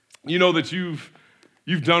you know that you've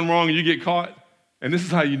done wrong and you get caught. And this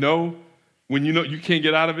is how you know when you know you can't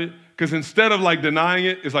get out of it. Because instead of like denying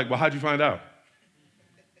it, it's like, well, how'd you find out?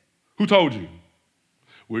 Who told you?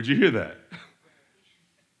 Where'd you hear that?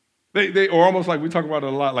 They or almost like we talk about it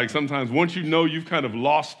a lot, like sometimes once you know you've kind of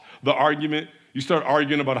lost the argument, you start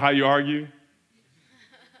arguing about how you argue.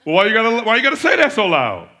 Well, why you gotta say that so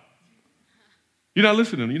loud? You're not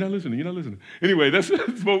listening. Anyway, that's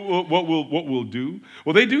what we'll do.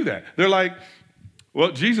 Well, they do that. They're like,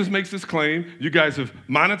 well, Jesus makes this claim. You guys have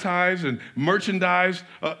monetized and merchandised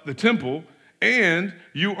the temple, and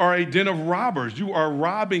you are a den of robbers. You are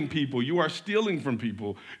robbing people. You are stealing from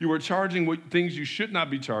people. You are charging things you should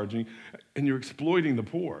not be charging, and you're exploiting the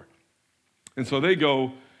poor. And so they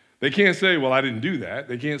can't say, well, I didn't do that.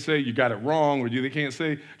 They can't say you got it wrong, or they can't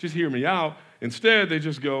say, just hear me out. Instead, they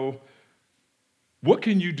just go, what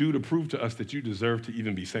can you do to prove to us that you deserve to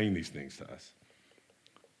even be saying these things to us?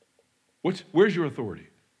 Where's your authority?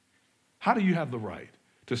 How do you have the right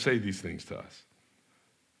to say these things to us?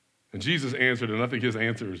 And Jesus answered, and I think his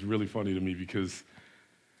answer is really funny to me because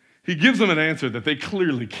he gives them an answer that they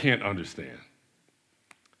clearly can't understand.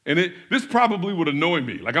 And this probably would annoy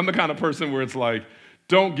me. Like I'm the kind of person where it's like,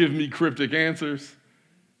 don't give me cryptic answers.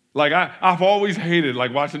 Like I've always hated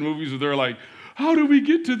like watching movies where they're like, how do we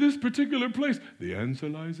get to this particular place? The answer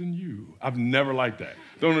lies in you. I've never liked that.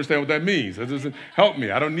 Don't understand what that means. That doesn't help me.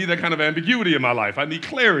 I don't need that kind of ambiguity in my life. I need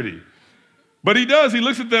clarity. But he does. He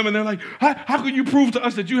looks at them and they're like, how can you prove to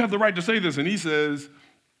us that you have the right to say this? And he says,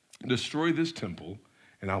 destroy this temple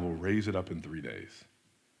and I will raise it up in 3 days.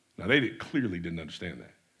 Now they clearly didn't understand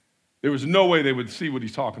that. There was no way they would see what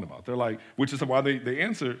he's talking about. They're like, which is why they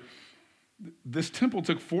answer, this temple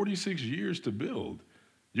took 46 years to build.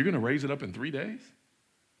 You're going to raise it up in 3 days?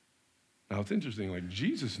 Now, it's interesting. Like,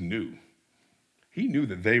 Jesus knew. He knew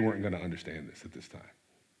that they weren't going to understand this at this time.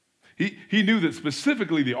 He knew that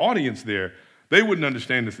specifically the audience there, they wouldn't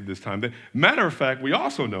understand this at this time. Matter of fact, we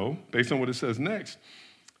also know, based on what it says next,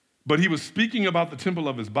 but he was speaking about the temple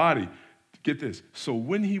of his body. Get this. So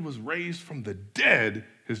when he was raised from the dead,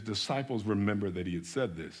 his disciples remembered that he had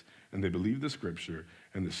said this, and they believed the scripture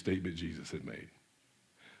and the statement Jesus had made.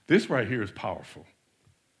 This right here is powerful.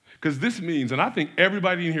 Because this means, and I think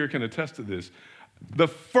everybody in here can attest to this, the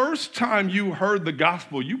first time you heard the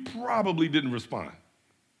gospel, you probably didn't respond.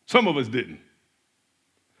 Some of us didn't.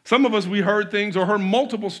 Some of us, we heard things or heard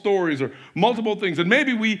multiple stories or multiple things, and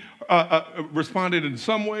maybe we responded in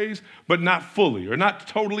some ways, but not fully or not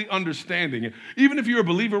totally understanding it. Even if you're a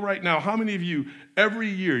believer right now, how many of you, every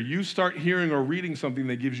year, you start hearing or reading something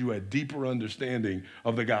that gives you a deeper understanding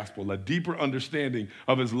of the gospel, a deeper understanding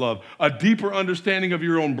of his love, a deeper understanding of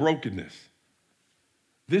your own brokenness?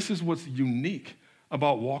 This is what's unique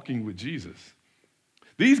about walking with Jesus.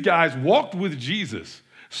 These guys walked with Jesus,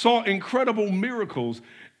 saw incredible miracles,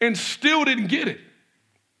 and still didn't get it.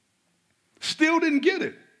 Still didn't get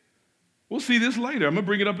it. We'll see this later. I'm going to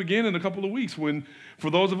bring it up again in a couple of weeks when, for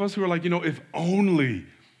those of us who are like, if only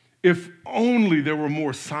there were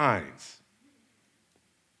more signs.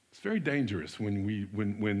 It's very dangerous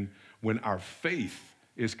when our faith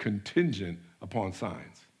is contingent upon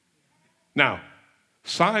signs. Now,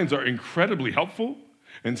 signs are incredibly helpful,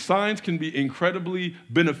 and signs can be incredibly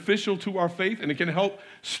beneficial to our faith, and it can help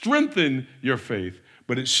strengthen your faith,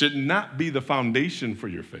 but it should not be the foundation for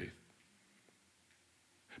your faith.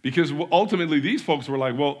 Because ultimately, these folks were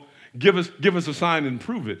like, well, give us a sign and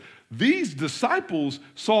prove it. These disciples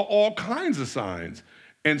saw all kinds of signs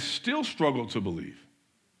and still struggled to believe,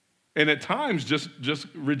 and at times just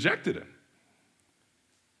rejected him.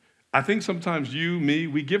 I think sometimes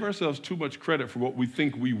we give ourselves too much credit for what we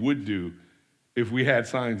think we would do if we had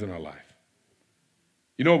signs in our life.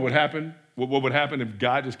 You know what would happen? What would happen if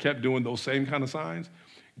God just kept doing those same kind of signs?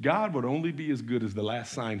 God would only be as good as the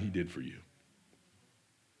last sign he did for you.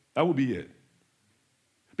 That would be it.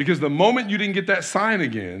 Because the moment you didn't get that sign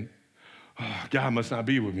again, God must not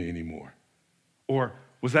be with me anymore. Or,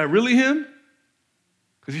 was that really him?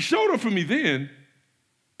 Because he showed up for me then,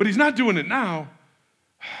 but he's not doing it now.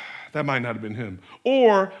 That might not have been him.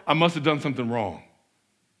 Or, I must have done something wrong.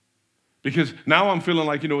 Because now I'm feeling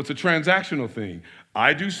like, it's a transactional thing.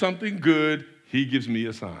 I do something good, he gives me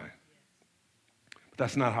a sign. But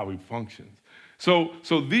that's not how he functions. So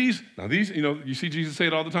these, you see Jesus say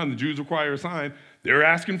it all the time, the Jews require a sign. They're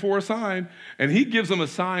asking for a sign, and he gives them a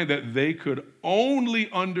sign that they could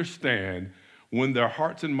only understand when their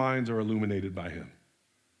hearts and minds are illuminated by him.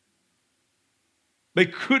 They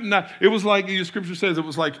could not, it was like, the scripture says, it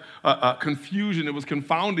was like confusion, it was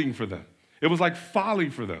confounding for them. It was like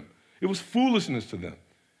folly for them. It was foolishness to them.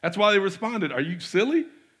 That's why they responded, are you silly? It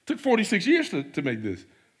took 46 years to make this.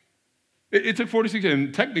 It took 46 years,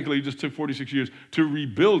 and technically it just took 46 years to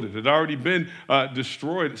rebuild it. It had already been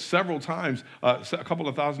destroyed several times, a couple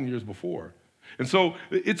of thousand years before. And so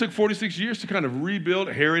it took 46 years to kind of rebuild.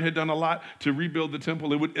 Herod had done a lot to rebuild the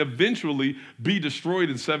temple. It would eventually be destroyed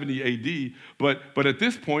in 70 AD, but at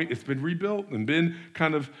this point, it's been rebuilt and been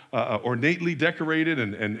kind of ornately decorated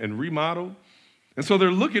and remodeled. And so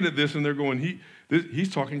they're looking at this and they're going,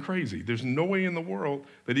 he's talking crazy. There's no way in the world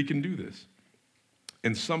that he can do this.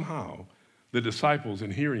 And somehow, the disciples,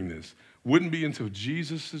 in hearing this, wouldn't be until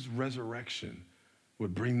Jesus' resurrection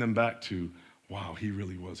would bring them back to, wow, he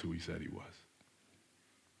really was who he said he was.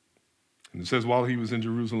 And it says, while he was in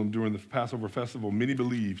Jerusalem during the Passover festival, many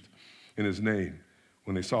believed in his name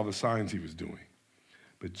when they saw the signs he was doing.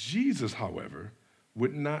 But Jesus, however,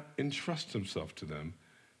 would not entrust himself to them,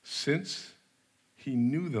 since he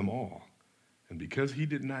knew them all. And because he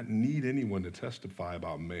did not need anyone to testify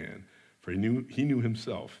about man, for he knew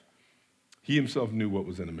himself. He himself knew what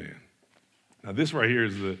was in a man. Now, this right here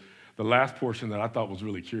is the last portion that I thought was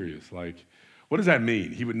really curious. Like, what does that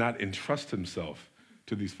mean? He would not entrust himself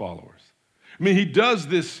to these followers. I mean, he does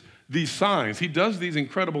these signs. He does these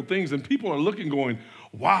incredible things, and people are looking going,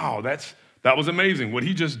 wow, that was amazing. What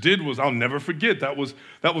he just did was, I'll never forget. That was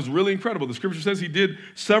really incredible. The scripture says he did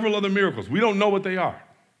several other miracles. We don't know what they are.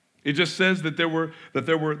 It just says that there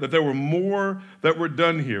were more that were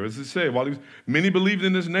done here. As it says, many believed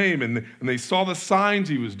in his name, and they saw the signs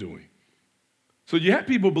he was doing. So you have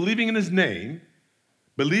people believing in his name,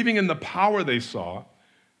 believing in the power they saw.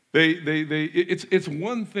 It's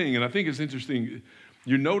one thing, and I think it's interesting.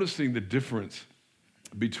 You're noticing the difference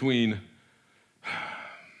between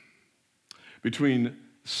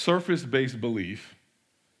surface-based belief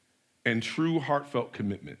and true heartfelt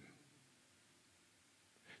commitment.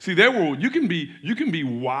 See, you can be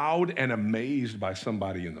wowed and amazed by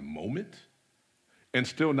somebody in the moment and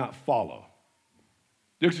still not follow.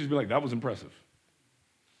 You can just be like, that was impressive.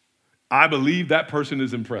 I believe that person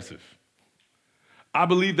is impressive. I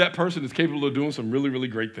believe that person is capable of doing some really, really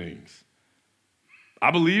great things. I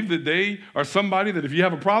believe that they are somebody that if you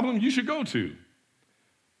have a problem, you should go to.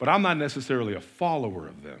 But I'm not necessarily a follower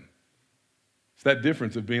of them. It's that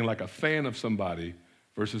difference of being like a fan of somebody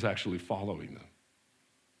versus actually following them.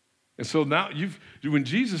 And so now when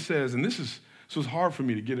Jesus says, and this was hard for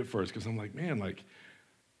me to get at first because I'm like, man, like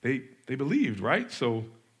they believed, right? So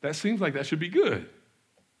That seems like that should be good.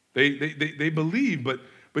 They believe, but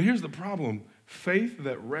here's the problem. Faith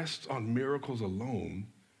that rests on miracles alone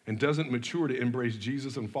and doesn't mature to embrace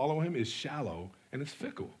Jesus and follow him is shallow and it's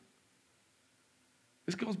fickle.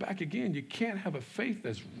 This goes back again. You can't have a faith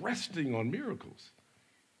that's resting on miracles.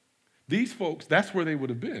 These folks, that's where they would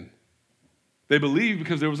have been. They believed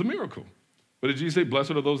because there was a miracle. What did Jesus say?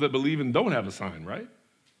 Blessed are those that believe and don't have a sign, right?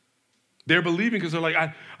 They're believing because they're like,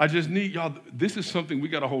 I just need y'all. This is something we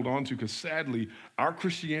got to hold on to because sadly, our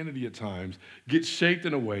Christianity at times gets shaped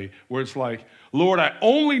in a way where it's like, Lord, I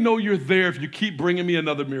only know you're there if you keep bringing me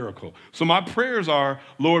another miracle. So my prayers are,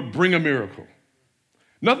 Lord, bring a miracle.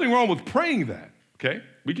 Nothing wrong with praying that, okay?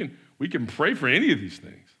 We can pray for any of these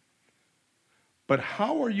things. But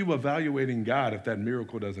how are you evaluating God if that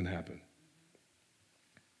miracle doesn't happen?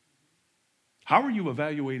 How are you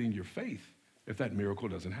evaluating your faith if that miracle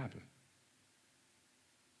doesn't happen?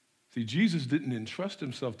 See, Jesus didn't entrust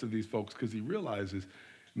himself to these folks because he realizes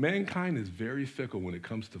mankind is very fickle when it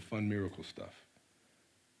comes to fun miracle stuff.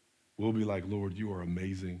 We'll be like, Lord, you are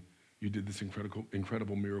amazing. You did this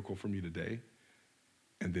incredible miracle for me today.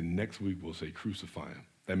 And then next week we'll say, crucify him.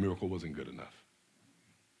 That miracle wasn't good enough.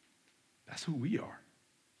 That's who we are.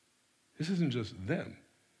 This isn't just them.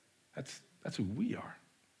 That's who we are.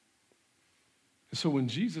 And so when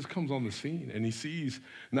Jesus comes on the scene and he sees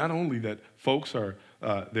not only that folks are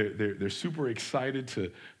they're super excited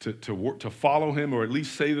to follow him or at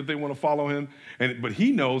least say that they want to follow him, but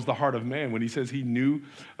he knows the heart of man. When he says he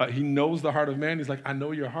knows the heart of man, he's like, I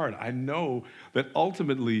know your heart. I know that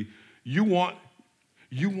ultimately you want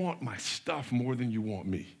my stuff more than you want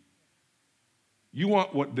me. You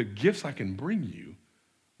want what the gifts I can bring you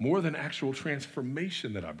more than actual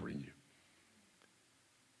transformation that I bring you.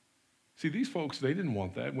 See, these folks, they didn't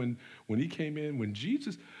want that. When he came in, when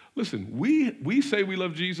Jesus, listen, we say we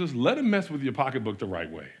love Jesus, let him mess with your pocketbook the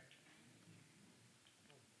right way.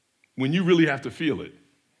 When you really have to feel it.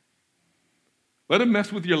 Let him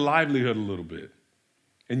mess with your livelihood a little bit,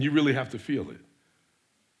 and you really have to feel it.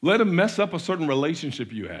 Let him mess up a certain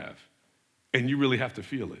relationship you have, and you really have to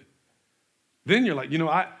feel it. Then you're like,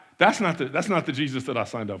 that's not the Jesus that I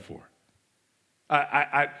signed up for.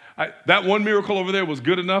 That one miracle over there was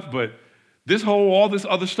good enough, but all this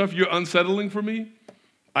other stuff you're unsettling for me,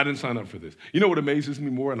 I didn't sign up for this. You know what amazes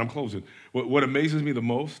me more, and I'm closing. What amazes me the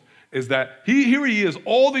most is that here he is,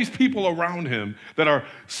 all these people around him that are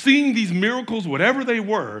seeing these miracles, whatever they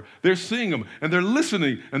were, they're seeing them, and they're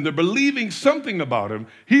listening, and they're believing something about him.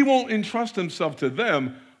 He won't entrust himself to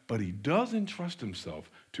them, but he does entrust himself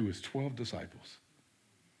to his 12 disciples.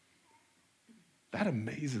 That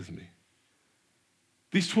amazes me.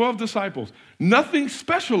 These 12 disciples, nothing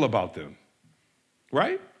special about them,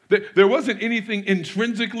 right? There wasn't anything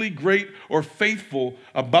intrinsically great or faithful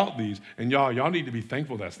about these. And y'all need to be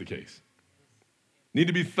thankful that's the case. Need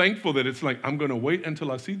to be thankful that it's like, I'm going to wait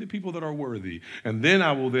until I see the people that are worthy, and then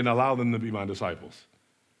I will then allow them to be my disciples.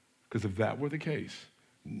 Because if that were the case,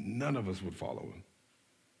 none of us would follow him.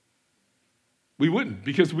 We wouldn't,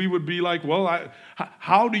 because we would be like, well,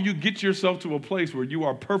 how do you get yourself to a place where you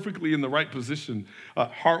are perfectly in the right position,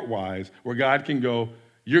 heart-wise, where God can go,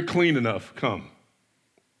 you're clean enough, come.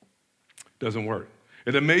 Doesn't work.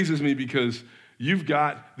 It amazes me because you've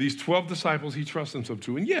got these 12 disciples he trusts himself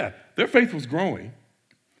to, and yeah, their faith was growing.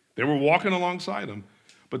 They were walking alongside him,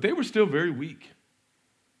 but they were still very weak.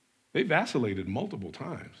 They vacillated multiple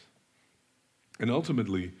times. And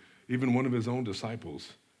ultimately, even one of his own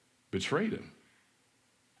disciples betrayed him.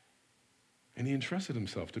 And he entrusted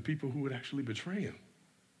himself to people who would actually betray him.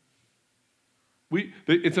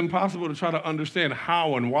 It's impossible to try to understand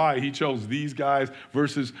how and why he chose these guys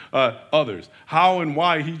versus others. How and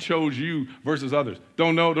why he chose you versus others.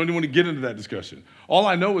 Don't know, don't even want to get into that discussion. All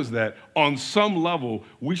I know is that on some level,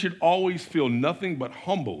 we should always feel nothing but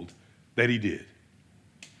humbled that he did.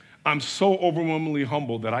 I'm so overwhelmingly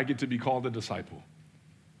humbled that I get to be called a disciple.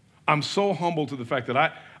 I'm so humbled to the fact that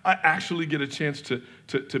I actually get a chance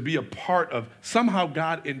to be a part of, somehow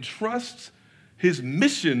God entrusts his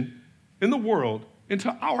mission in the world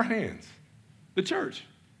into our hands, the church.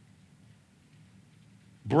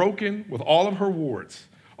 Broken with all of her warts,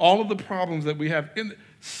 all of the problems that we have,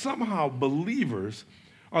 somehow believers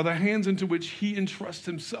are the hands into which he entrusts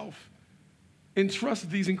himself, entrusts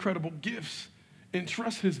these incredible gifts,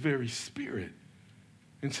 entrusts his very spirit,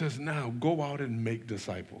 and says, now go out and make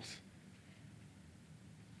disciples.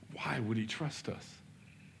 Why would he trust us?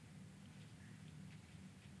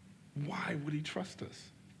 Why would he trust us?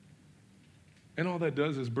 And all that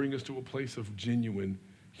does is bring us to a place of genuine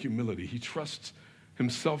humility. He trusts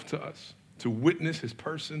himself to us to witness his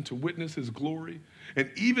person, to witness his glory,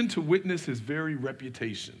 and even to witness his very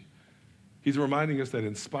reputation. He's reminding us that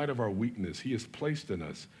in spite of our weakness, he has placed in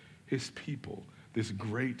us, his people, this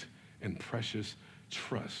great and precious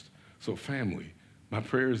trust. So family, my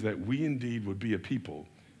prayer is that we indeed would be a people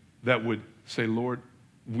that would say, Lord,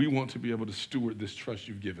 we want to be able to steward this trust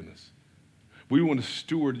you've given us. We want to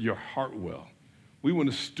steward your heart well. We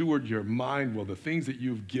want to steward your mind well, the things that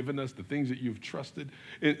you've given us, the things that you've trusted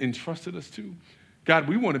and entrusted us to. God,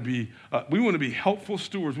 we want to be helpful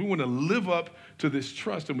stewards. We want to live up to this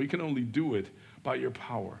trust, and we can only do it by your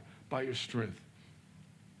power, by your strength.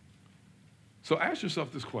 So ask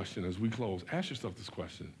yourself this question as we close. Ask yourself this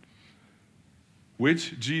question.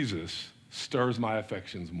 Which Jesus stirs my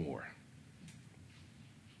affections more?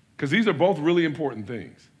 Because these are both really important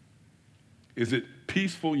things. Is it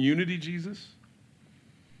peaceful unity Jesus?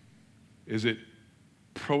 Is it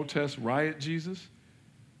protest riot Jesus?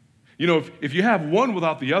 You know, if you have one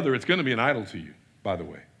without the other, it's going to be an idol to you, by the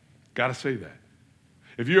way. Got to say that.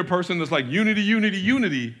 If you're a person that's like unity, unity,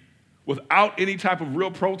 unity, without any type of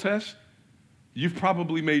real protest, you've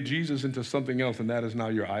probably made Jesus into something else, and that is now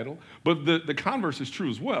your idol. But the converse is true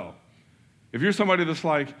as well. If you're somebody that's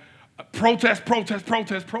like, protest, protest,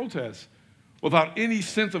 protest, protest, without any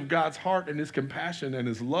sense of God's heart and his compassion and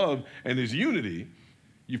his love and his unity,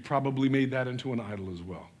 you've probably made that into an idol as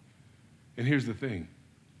well. And here's the thing.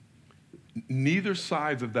 Neither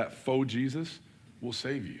sides of that faux Jesus will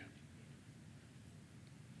save you.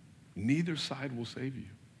 Neither side will save you.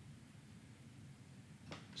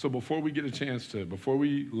 So before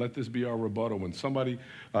we let this be our rebuttal, when somebody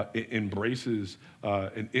embraces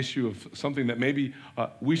an issue of something that maybe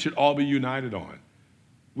we should all be united on,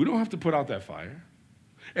 we don't have to put out that fire.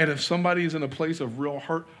 And if somebody is in a place of real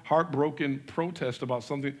heartbroken protest about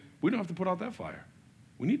something, we don't have to put out that fire.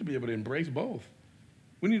 We need to be able to embrace both.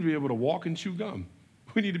 We need to be able to walk and chew gum.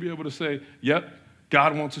 We need to be able to say, yep,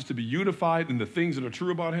 God wants us to be unified in the things that are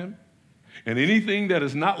true about him. And anything that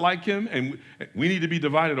is not like him, and we need to be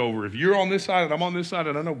divided over. If you're on this side and I'm on this side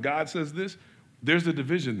and I know God says this, there's a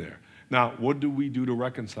division there. Now, what do we do to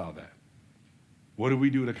reconcile that? What do we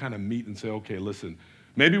do to kind of meet and say, okay, listen,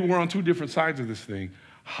 maybe we're on two different sides of this thing.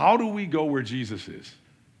 How do we go where Jesus is?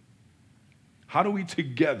 How do we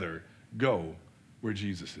together go where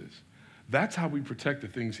Jesus is? That's how we protect the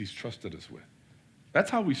things he's trusted us with. That's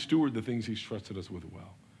how we steward the things he's trusted us with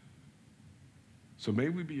well. So may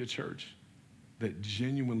we be a church that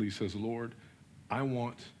genuinely says, Lord, I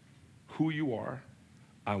want who you are.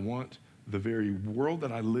 I want the very world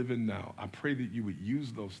that I live in now. I pray that you would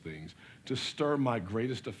use those things to stir my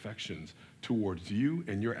greatest affections towards you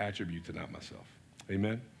and your attributes and not myself.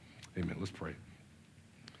 Amen? Amen. Let's pray.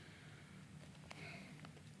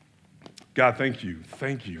 God, thank you.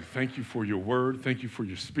 Thank you. Thank you for your word. Thank you for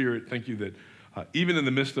your spirit. Thank you that even in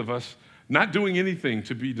the midst of us not doing anything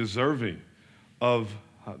to be deserving of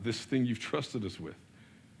this thing you've trusted us with,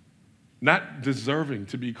 not deserving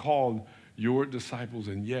to be called your disciples,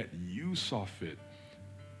 and yet you saw fit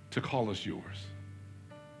to call us yours.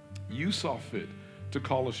 You saw fit to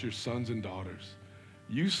call us your sons and daughters.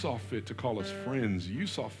 You saw fit to call us friends. You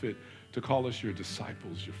saw fit to call us your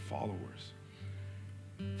disciples, your followers.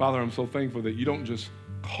 Father, I'm so thankful that you don't just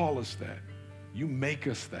call us that. You make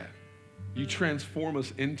us that. You transform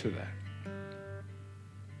us into that.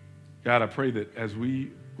 God, I pray that as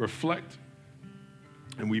we reflect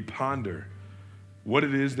and we ponder what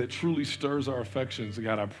it is that truly stirs our affections,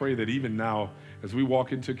 God, I pray that even now as we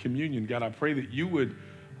walk into communion, God, I pray that you would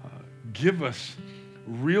give us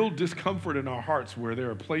real discomfort in our hearts where there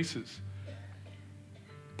are places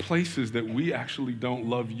that we actually don't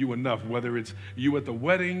love you enough, whether it's you at the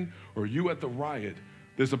wedding or you at the riot.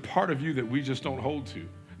 There's a part of you that we just don't hold to.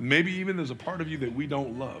 Maybe even there's a part of you that we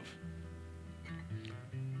don't love.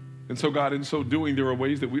 And so, God, in so doing, there are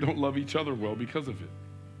ways that we don't love each other well because of it.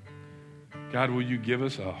 God, will you give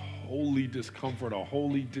us a holy discomfort, a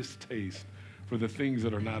holy distaste for the things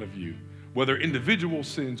that are not of you, whether individual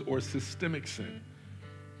sins or systemic sin.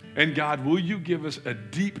 And God, will you give us a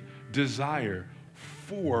deep desire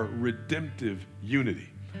for redemptive unity?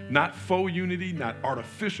 Not faux unity, not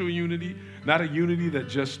artificial unity, not a unity that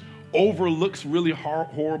just overlooks really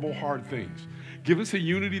horrible, hard things. Give us a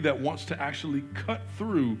unity that wants to actually cut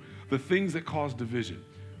through the things that cause division.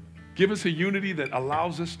 Give us a unity that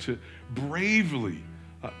allows us to bravely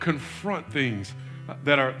confront things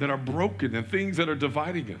that are broken and things that are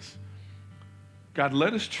dividing us. God,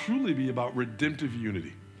 let us truly be about redemptive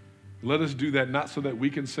unity. Let us do that not so that we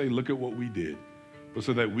can say, look at what we did, but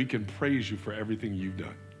so that we can praise you for everything you've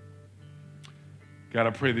done. God,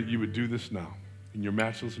 I pray that you would do this now. In your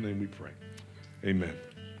matchless name we pray. Amen.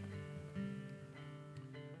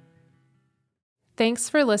 Thanks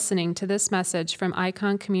for listening to this message from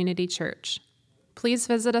Icon Community Church. Please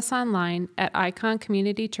visit us online at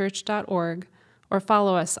iconcommunitychurch.org or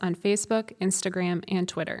follow us on Facebook, Instagram, and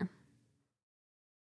Twitter.